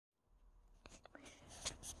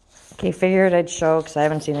Okay, figured I'd show because I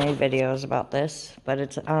haven't seen any videos about this, but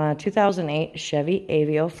it's a 2008 Chevy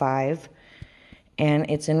Aveo 5, and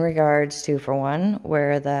it's in regards to, for one,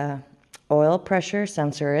 where the oil pressure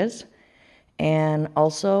sensor is, and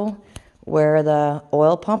also where the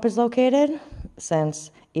oil pump is located, since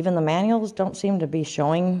even the manuals don't seem to be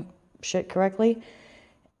showing shit correctly.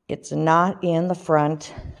 It's not in the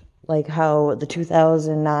front like how the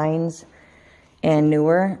 2009s and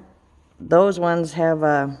newer, those ones have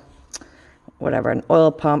a an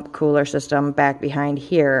oil pump cooler system back behind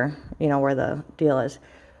here, you know, where the deal is.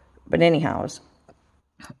 But anyhows,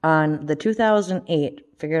 on the 2008,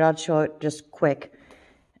 figured I'd show it just quick.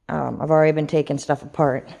 I've already been taking stuff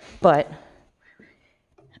apart, but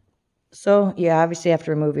so you obviously have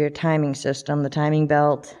to remove your timing system, the timing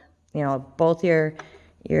belt, you know, both your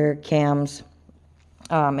cams,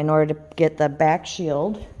 in order to get the back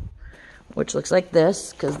shield, which looks like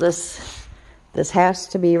this, because this has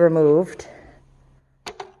to be removed.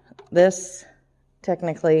 This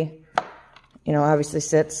technically, you know, obviously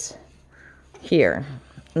sits here.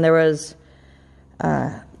 And there was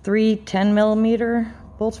 3 10mm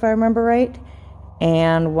bolts, if I remember right,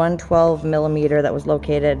 and one 12mm that was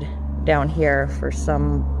located down here for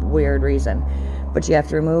some weird reason. But you have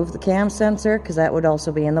to remove the cam sensor because that would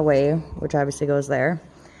also be in the way, which obviously goes there.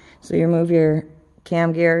 So you remove your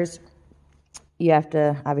cam gears. You have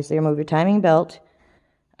to obviously remove your timing belt,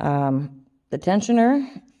 the tensioner,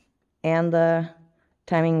 and the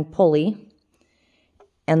timing pulley.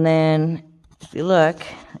 And then if you look,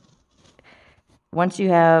 once you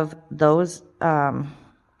have those, the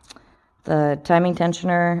timing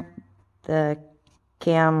tensioner, the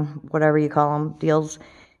cam, whatever you call them, deals,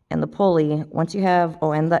 and the pulley, once you have,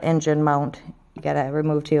 oh, and the engine mount, you gotta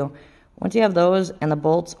remove too. Once you have those and the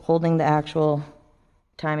bolts holding the actual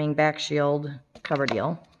timing back shield cover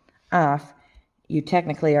deal off, you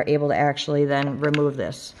technically are able to actually then remove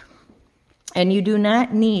this. And you do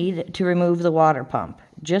not need to remove the water pump,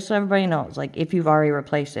 just so everybody knows, like if you've already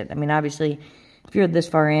replaced it. I mean, obviously, if you're this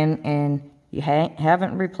far in and you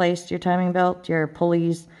haven't replaced your timing belt, your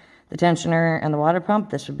pulleys, the tensioner, and the water pump,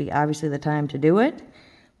 this would be obviously the time to do it.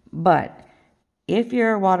 But if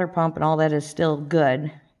your water pump and all that is still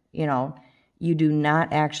good, you know, you do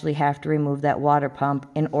not actually have to remove that water pump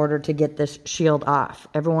in order to get this shield off.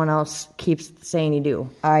 Everyone else keeps saying you do.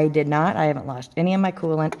 I did not. I haven't lost any of my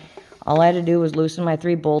coolant. All I had to do was loosen my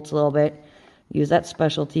 3 bolts a little bit, use that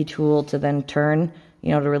specialty tool to then turn, you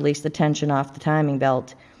know, to release the tension off the timing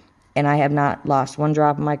belt, and I have not lost 1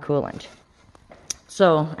 drop of my coolant.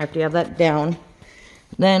 So, after you have that down,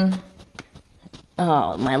 then,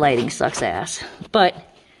 oh, my lighting sucks ass. But,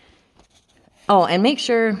 oh, and make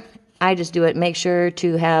sure, I just do it, make sure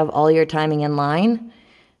to have all your timing in line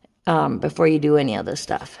before you do any of this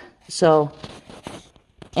stuff. So,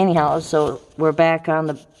 anyhow, so we're back on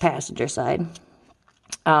the passenger side.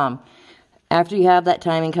 After you have that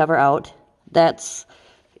timing cover out, this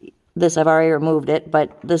I've already removed it,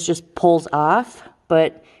 but this just pulls off,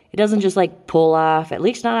 but it doesn't just like pull off, at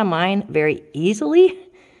least not on mine, very easily.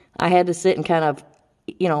 I had to sit and kind of,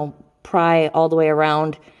 you know, pry all the way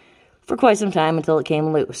around for quite some time until it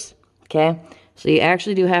came loose, okay? So you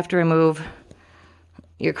actually do have to remove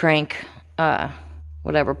your crank,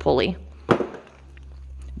 whatever pulley.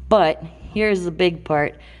 But here's the big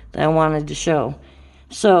part that I wanted to show.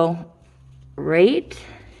 So, right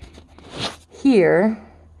here,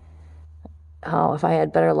 oh, if I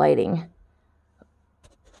had better lighting.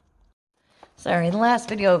 Sorry, the last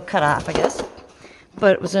video cut off, I guess.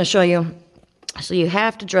 But I was going to show you. So you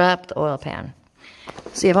have to drop the oil pan.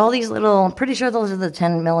 So you have all these little, I'm pretty sure those are the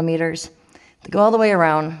 10mm. They go all the way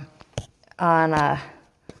around on, if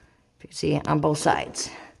you can see, on both sides.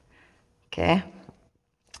 Okay?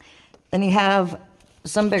 Then you have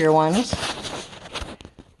some bigger ones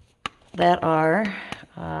that are,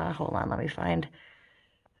 hold on, let me find,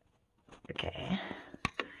 okay,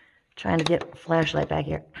 trying to get a flashlight back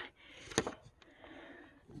here.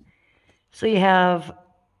 So you have,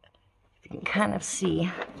 you can kind of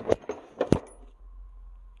see,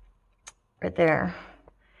 right there,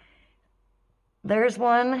 there's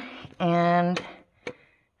one, and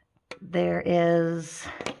there is,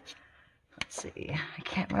 let's see, I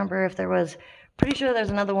can't remember if there was, pretty sure there's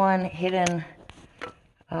another one hidden,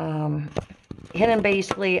 hidden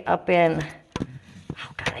basically up in,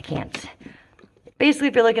 oh god, I can't, basically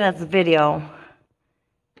if you're looking at the video,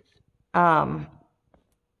 you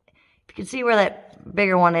can see where that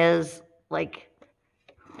bigger one is, like,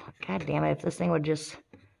 god damn it, if this thing would just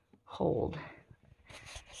hold.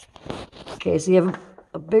 Okay, so you have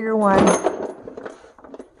a bigger one,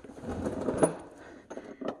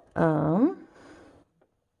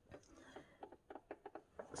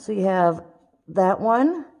 So you have that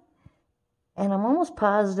one, and I'm almost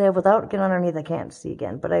positive, without getting underneath, I can't see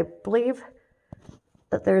again, but I believe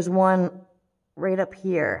that there's one right up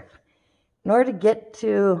here. In order to get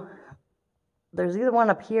to, there's either one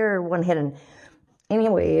up here or one hidden.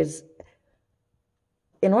 Anyways,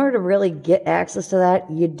 in order to really get access to that,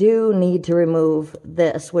 you do need to remove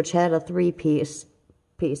this, which had a 3-piece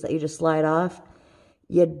piece that you just slide off.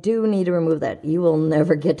 You do need to remove that. You will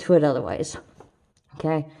never get to it otherwise.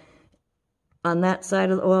 Okay? On that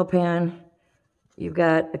side of the oil pan, you've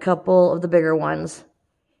got a couple of the bigger ones.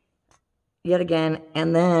 Yet again,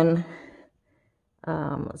 and then,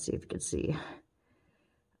 let's see if you can see.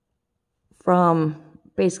 From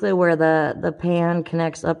basically where the pan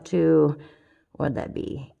connects up to, what'd that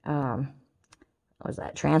be? What was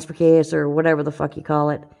that? Transfer case or whatever the fuck you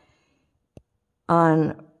call it.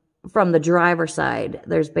 From the driver's side,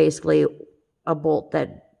 there's basically a bolt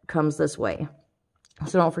that comes this way.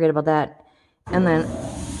 So don't forget about that. And then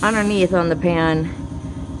underneath on the pan,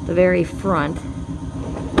 the very front,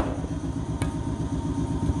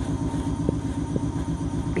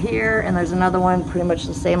 here, and there's another one pretty much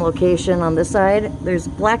the same location on this side. There's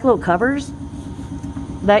black little covers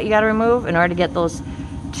that you got to remove in order to get those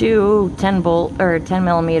two 10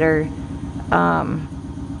 millimeter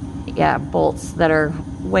bolts that are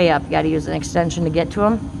way up. You got to use an extension to get to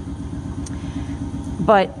them.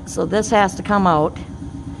 But so this has to come out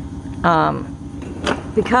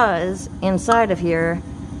because inside of here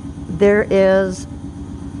there is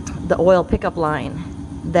the oil pickup line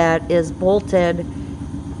that is bolted.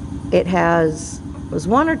 It was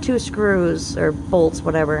 1 or 2 screws or bolts,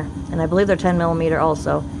 whatever, and I believe they're 10 millimeter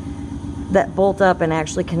also, that bolt up and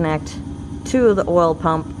actually connect to the oil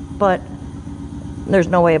pump, but there's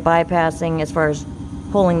no way of bypassing as far as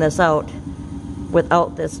pulling this out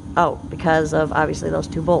without this out because of obviously those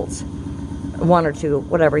 2 bolts. 1 or 2,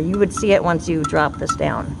 whatever. You would see it once you drop this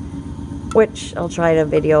down, which I'll try to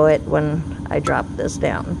video it when I drop this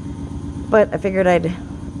down. But I figured I'd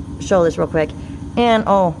show this real quick. And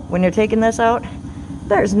when you're taking this out,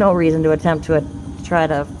 there's no reason to attempt to try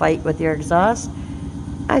to fight with your exhaust.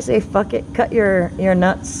 I say fuck it, cut your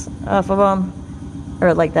nuts off of them,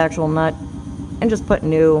 or like the actual nut, and just put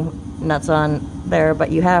new nuts on there.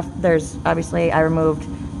 But there's obviously, I removed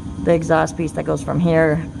the exhaust piece that goes from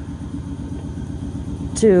here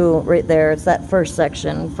to right there. It's that first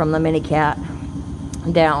section from the mini cat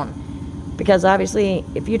down, because obviously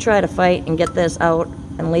if you try to fight and get this out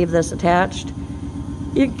and leave this attached,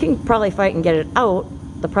 you can probably fight and get it out.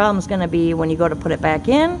 The problem's going to be when you go to put it back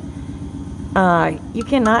in. You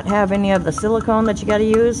cannot have any of the silicone that you got to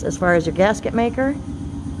use as far as your gasket maker.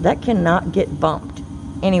 That cannot get bumped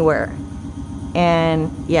anywhere.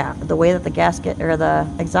 And yeah, the way that the gasket or the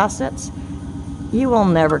exhaust sits, you will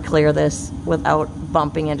never clear this without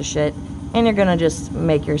bumping into shit. And you're going to just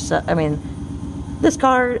make yourself, I mean, these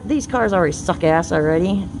cars already suck ass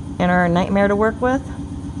already and are a nightmare to work with.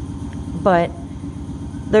 But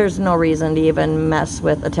there's no reason to even mess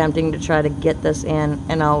with attempting to try to get this in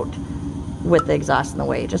and out with the exhaust in the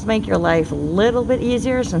way. Just make your life a little bit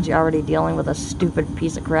easier since you're already dealing with a stupid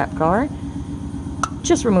piece of crap car.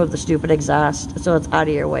 Just remove the stupid exhaust so it's out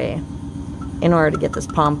of your way in order to get this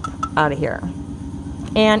pump out of here.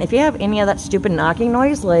 And if you have any of that stupid knocking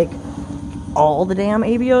noise like all the damn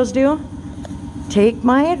Aveos do, take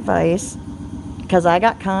my advice, because I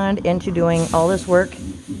got conned into doing all this work.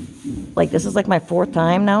 Like, this is like my 4th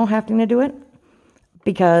time now having to do it,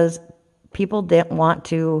 because people didn't want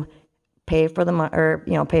to pay for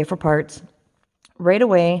pay for parts right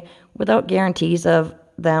away without guarantees of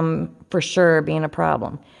them for sure being a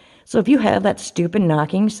problem. So if you have that stupid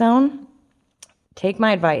knocking sound, take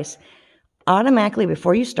my advice. Automatically,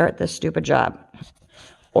 before you start this stupid job,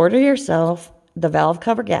 order yourself the valve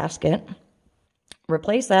cover gasket,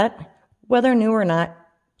 replace that, whether new or not.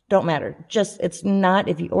 Don't matter. Just, it's not,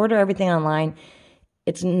 if you order everything online,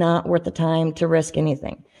 it's not worth the time to risk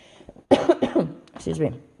anything. Excuse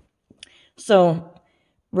me. So,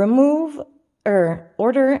 order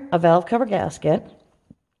a valve cover gasket.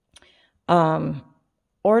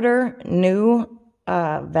 Order new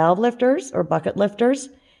valve lifters or bucket lifters.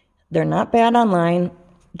 They're not bad online.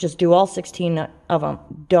 Just do all 16 of them.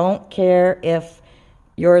 Don't care if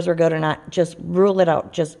yours are good or not. Just rule it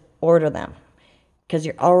out. Just order them, because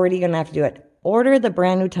you're already going to have to do it. Order the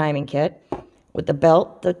brand new timing kit with the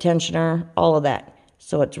belt, the tensioner, all of that.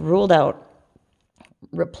 So it's ruled out.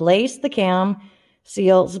 Replace the cam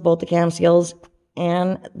seals, both the cam seals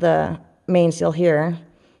and the main seal here,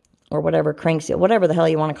 or whatever, crank seal, whatever the hell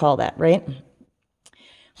you want to call that, right?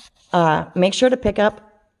 Make sure to pick up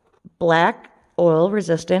black oil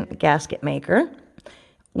resistant gasket maker.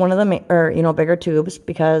 one of the, or, you know, bigger tubes,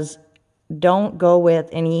 because don't go with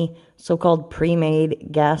any so-called pre-made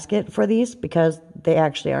gasket for these, because they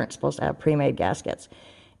actually aren't supposed to have pre-made gaskets.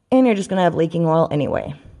 And you're just going to have leaking oil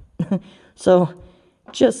anyway. So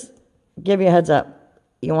just give you a heads up.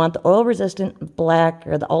 You want the oil-resistant black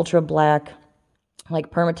or the ultra-black,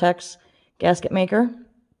 like Permatex gasket maker.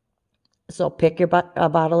 So pick your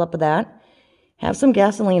bottle up of that. Have some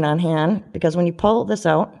gasoline on hand, because when you pull this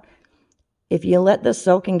out, if you let this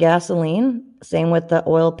soak in gasoline, same with the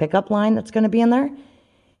oil pickup line that's going to be in there,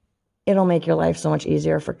 it'll make your life so much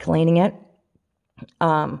easier for cleaning it.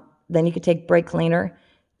 Then you could take brake cleaner,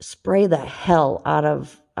 spray the hell out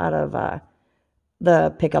of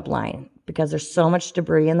the pickup line, because there's so much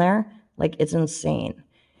debris in there, like it's insane.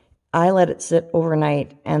 I let it sit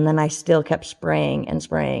overnight, and then I still kept spraying and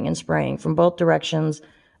spraying and spraying from both directions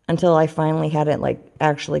until I finally had it like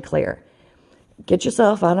actually clear. Get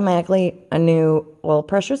yourself automatically a new oil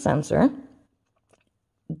pressure sensor.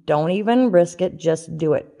 Don't even risk it, just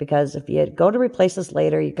do it, because if you go to replace this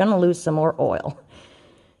later, you're going to lose some more oil.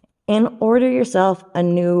 And order yourself a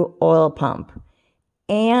new oil pump.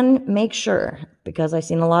 And make sure, because I've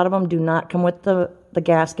seen a lot of them do not come with the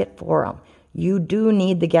gasket for them. You do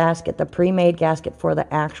need the gasket, the pre-made gasket for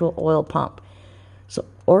the actual oil pump. So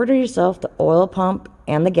order yourself the oil pump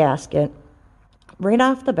and the gasket right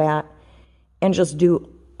off the bat, and just do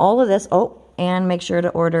all of this. Oh, and make sure to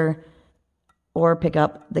order or pick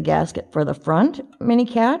up the gasket for the front mini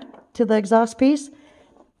cat to the exhaust piece.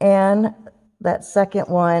 And that second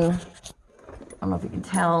one, I don't know if you can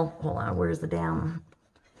tell. Hold on, where's the damn...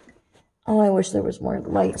 Oh, I wish there was more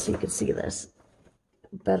light so you could see this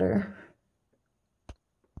better.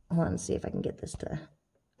 Hold on, see if I can get this to...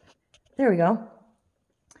 There we go.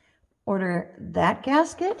 Order that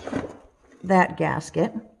gasket,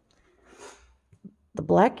 the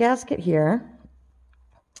black gasket here,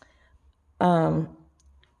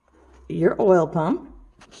 your oil pump,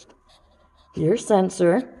 your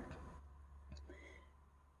sensor,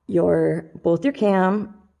 both your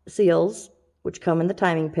cam seals, which come in the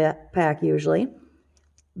timing pack usually,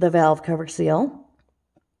 the valve cover seal,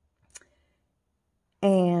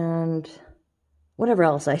 and whatever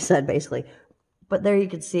else I said basically. But there you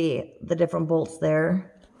can see the different bolts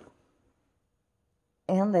there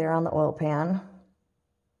and there on the oil pan.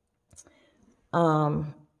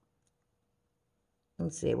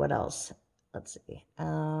 Let's see, what else? Let's see.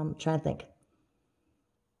 Trying to think.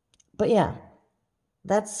 But yeah,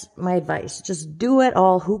 that's my advice. Just do it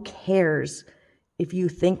all. Who cares if you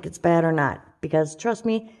think it's bad or not? Because trust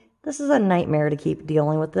me, this is a nightmare to keep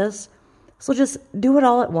dealing with this. So just do it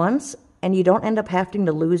all at once, and you don't end up having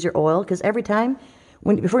to lose your oil, because every time,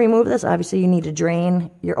 before you move this, obviously you need to drain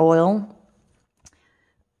your oil,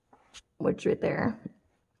 which right there.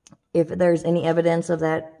 If there's any evidence of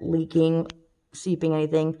that leaking, seeping,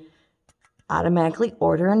 anything, automatically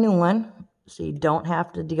order a new one so you don't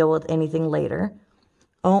have to deal with anything later.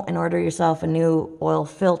 Oh, and order yourself a new oil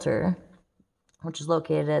filter, which is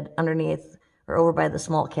located underneath or over by the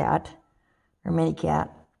small cat or mini cat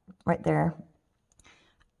right there.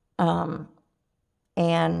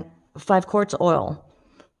 And 5 quarts of oil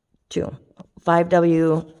too.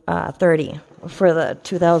 5W30 for the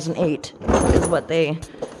 2008 is what they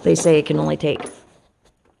say it can only take.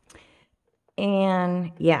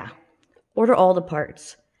 And yeah, order all the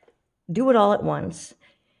parts. Do it all at once,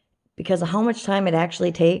 because of how much time it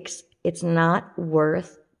actually takes. It's not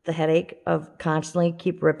worth the headache of constantly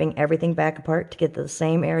keep ripping everything back apart to get to the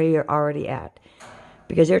same area you're already at.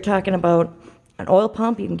 Because you're talking about an oil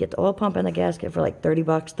pump. You can get the oil pump and the gasket for like $30,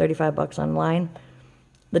 $35 online.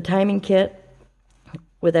 The timing kit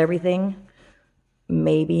with everything,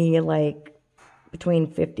 maybe like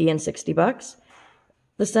between $50 and $60.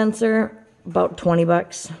 The sensor, about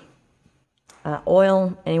 $20.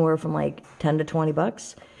 Oil, anywhere from like $10 to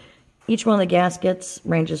 $20. Each one of the gaskets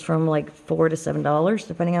ranges from like $4 to $7,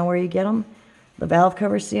 depending on where you get them. The valve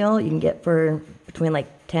cover seal, you can get for between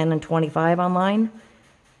like $10 and $25 online.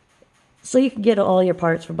 So you can get all your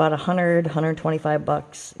parts for about $100,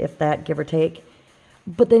 $125, if that, give or take.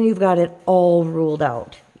 But then you've got it all ruled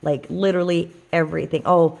out, like literally everything.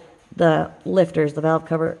 Oh, the lifters, the valve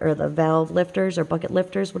cover, or the valve lifters, or bucket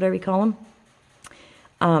lifters, whatever you call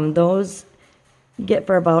them. Those you get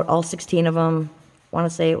for about all 16 of them. I want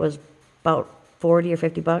to say it was about $40 or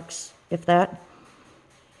 $50, if that.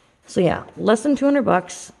 So yeah, less than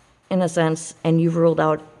 $200 in a sense, and you've ruled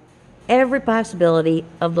out every possibility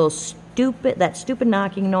of that stupid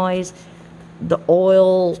knocking noise, the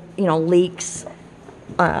oil, leaks,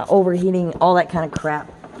 overheating, all that kind of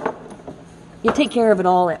crap. You take care of it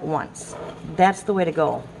all at once. That's the way to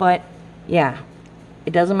go. But yeah,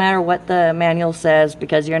 It doesn't matter what the manual says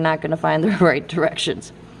because you're not going to find the right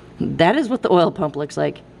directions. That is what the oil pump looks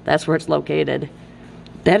like. That's where it's located.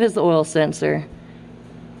 That is the oil sensor.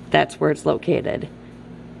 That's where it's located.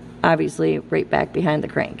 Obviously, right back behind the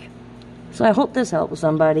crank. So I hope this helps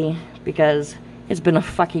somebody, because it's been a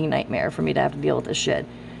fucking nightmare for me to have to deal with this shit.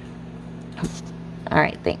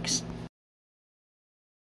 Alright, thanks.